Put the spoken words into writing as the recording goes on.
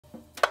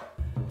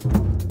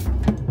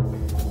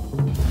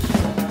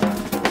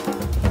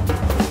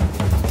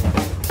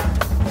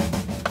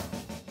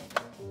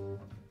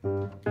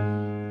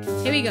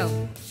we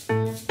go.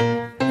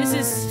 This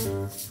is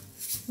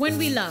When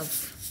We Love.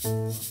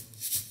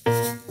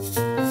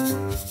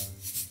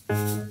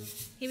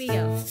 Here we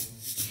go.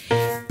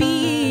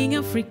 Being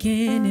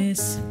African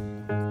is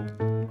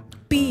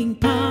being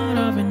part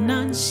of an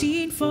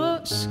unseen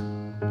force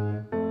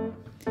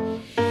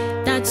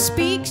that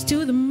speaks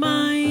to the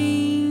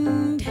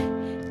mind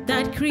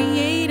that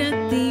created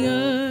the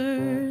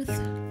earth.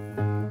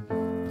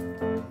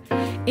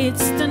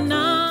 It's the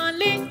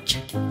knowledge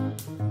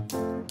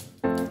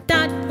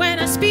that when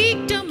I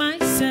speak to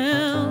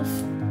myself,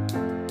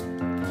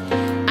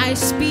 I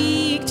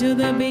speak to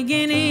the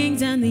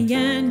beginnings and the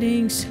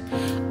endings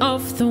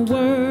of the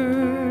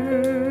world.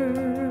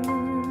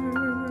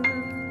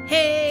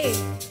 Hey!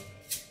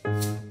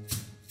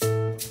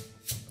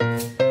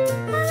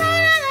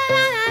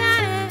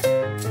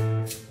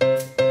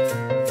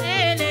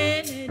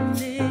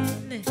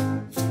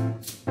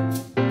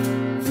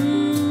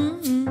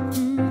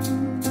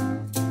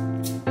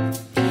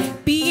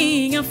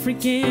 Being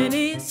African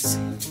is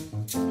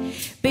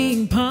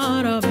being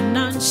part of an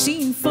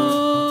unseen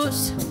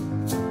force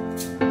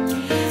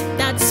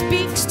that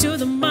speaks to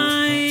the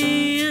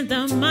mind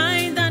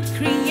that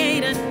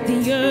created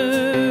the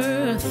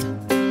earth.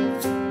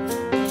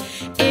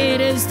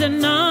 It is the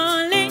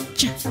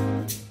knowledge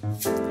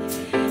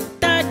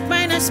that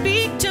when I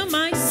speak to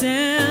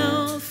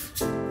myself,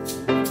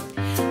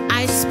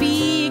 I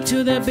speak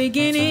to the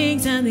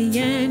beginnings and the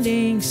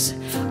endings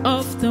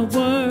of the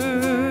world.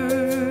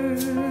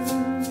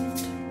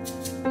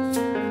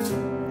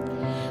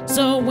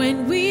 So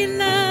when we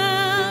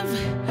love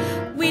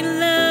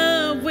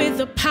with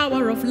the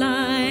power of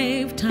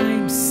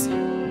lifetimes,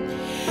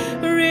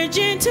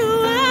 reaching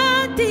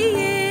toward the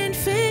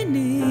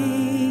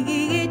infinite.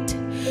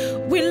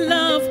 We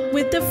love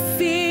with the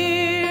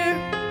fear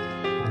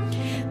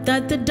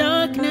that the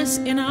darkness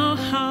in our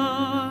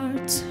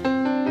hearts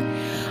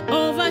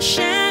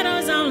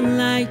overshadows our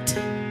light.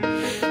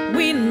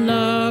 We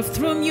love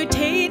through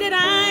mutated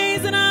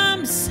eyes and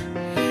arms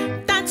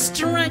that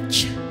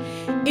stretch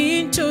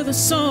into the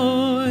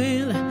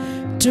soil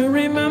to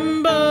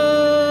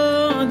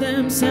remember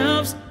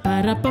themselves.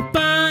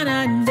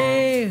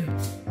 Ba-da-ba-ba-da-day.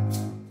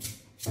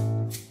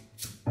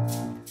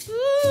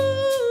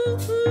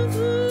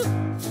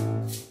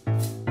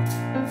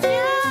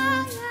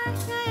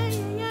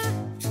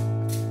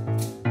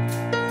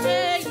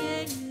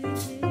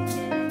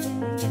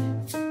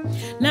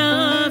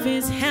 Love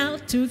is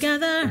held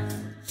together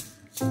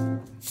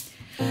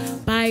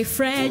by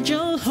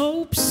fragile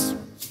hopes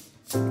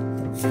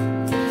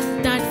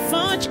that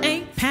forge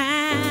a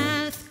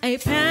path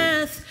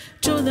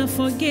to the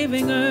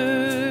forgiving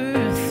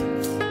earth.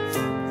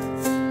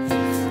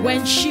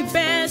 When she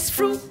bears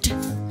fruit,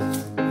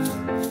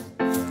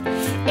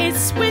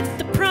 it's with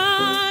the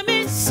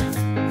promise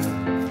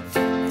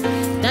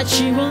that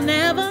she will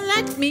never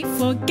let me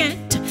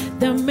forget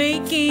the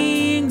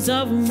makings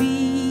of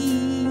me.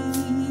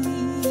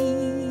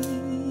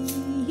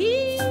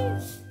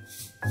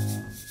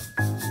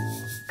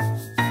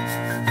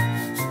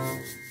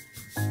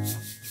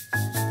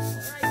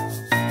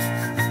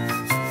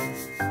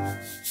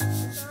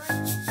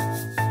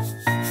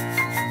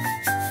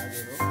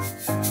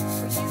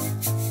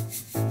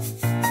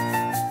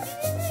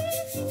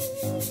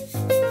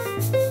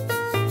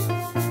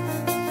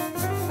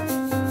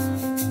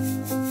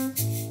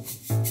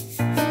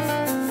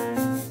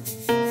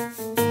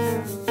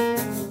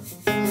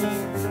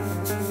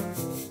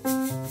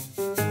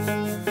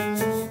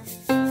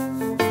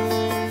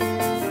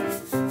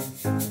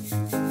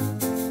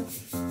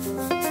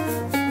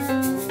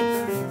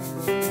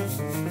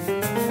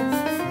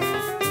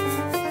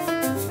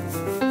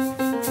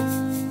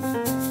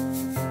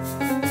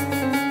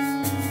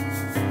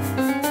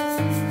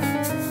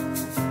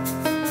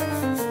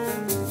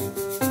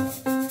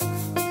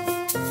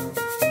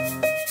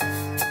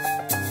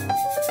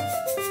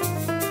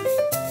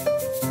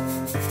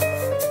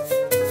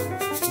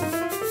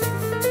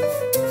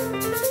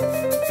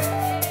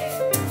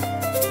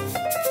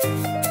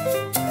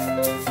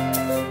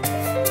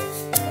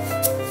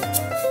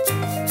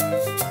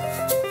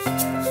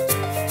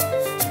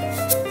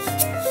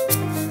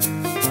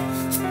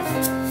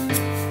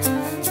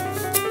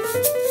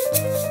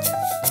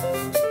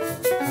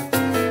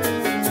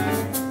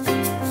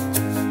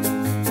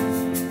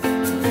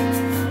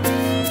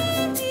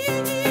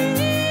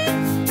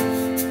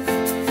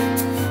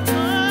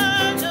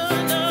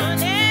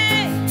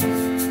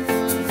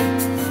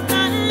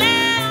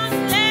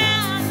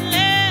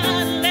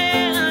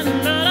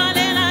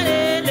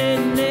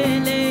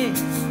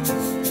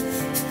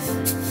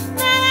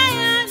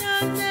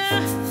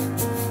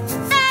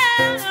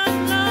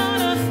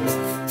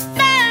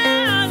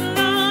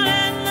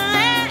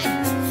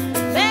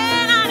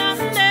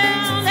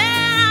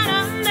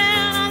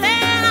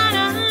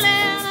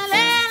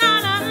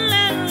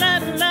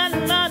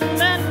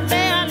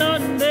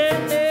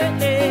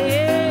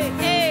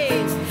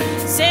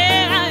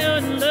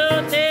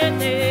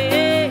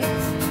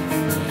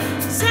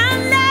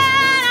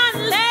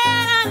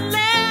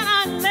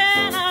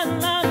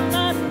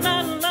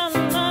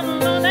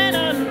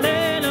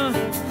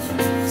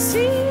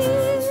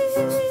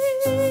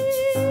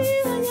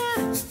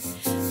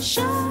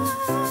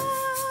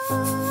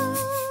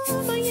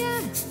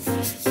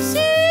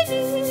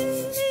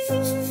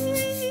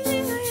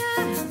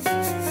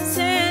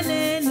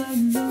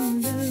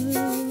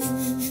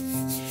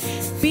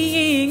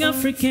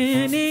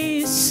 reckon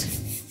is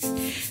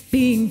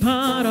being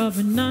part of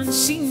an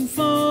unseen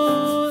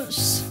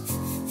force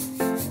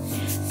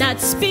that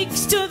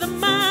speaks to the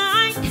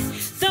mind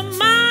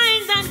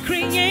that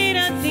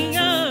created the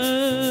earth.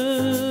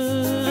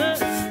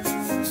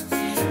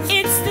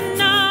 It's the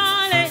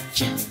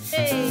knowledge,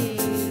 hey,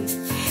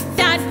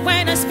 that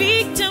when I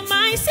speak to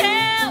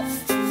myself,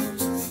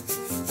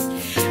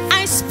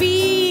 I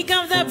speak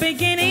of the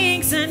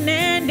beginnings and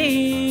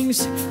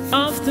endings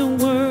of the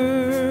world.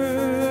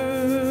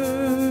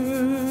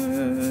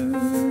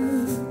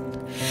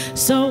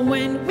 So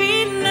when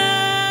we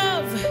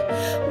love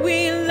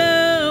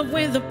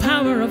with the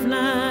power of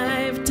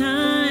lifetimes,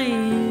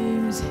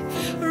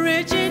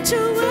 reaching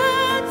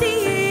toward the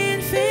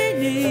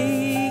infinite.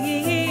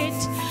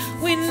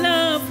 We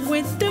love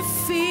with the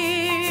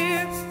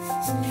fear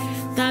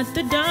that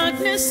the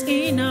darkness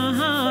in our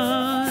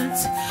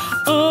hearts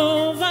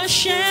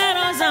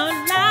overshadows our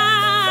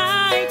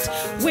light.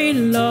 We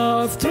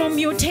love through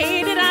mutation